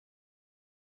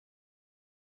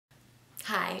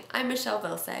Hi, I'm Michele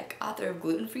Vilseck, author of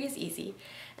Gluten-free is Easy,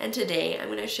 and today I'm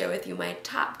going to share with you my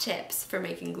top tips for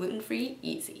making gluten-free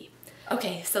easy.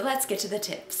 Okay, so let's get to the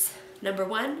tips. Number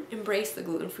 1, embrace the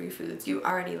gluten-free foods you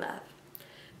already love.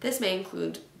 This may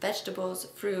include vegetables,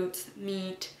 fruits,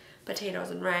 meat, potatoes,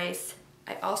 and rice.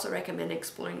 I also recommend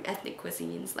exploring ethnic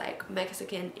cuisines like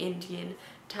Mexican, Indian,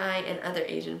 Thai, and other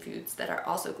Asian foods that are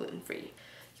also gluten-free.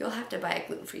 You'll have to buy a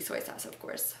gluten-free soy sauce, of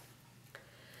course.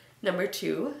 Number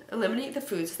 2, eliminate the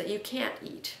foods that you can't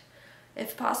eat.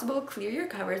 If possible, clear your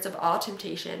cupboards of all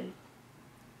temptation.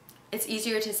 It's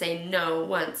easier to say no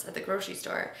once at the grocery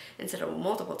store instead of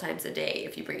multiple times a day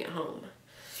if you bring it home.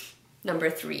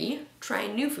 Number 3, try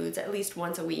new foods at least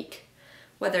once a week.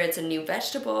 Whether it's a new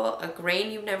vegetable, a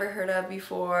grain you've never heard of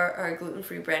before, or a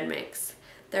gluten-free bread mix.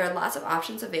 There are lots of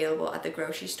options available at the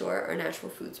grocery store or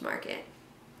natural foods market.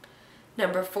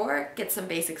 Number 4, get some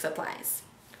basic supplies.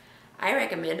 I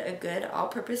recommend a good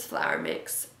all-purpose flour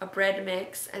mix, a bread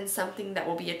mix, and something that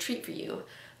will be a treat for you,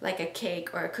 like a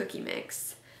cake or a cookie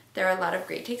mix. There are a lot of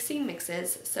great tasting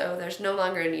mixes, so there's no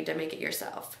longer a need to make it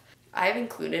yourself. I've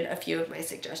included a few of my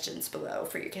suggestions below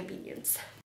for your convenience.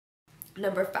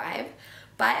 Number 5,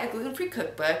 buy a gluten-free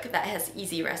cookbook that has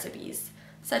easy recipes,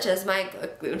 such as my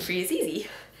book, Gluten-free is Easy.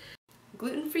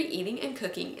 Gluten-free eating and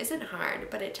cooking isn't hard,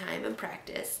 but at time and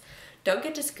practice. Don't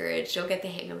get discouraged, you'll get the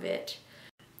hang of it.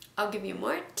 I'll give you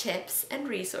more tips and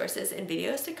resources in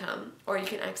videos to come, or you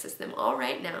can access them all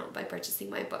right now by purchasing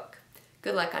my book.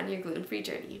 Good luck on your gluten-free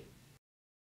journey.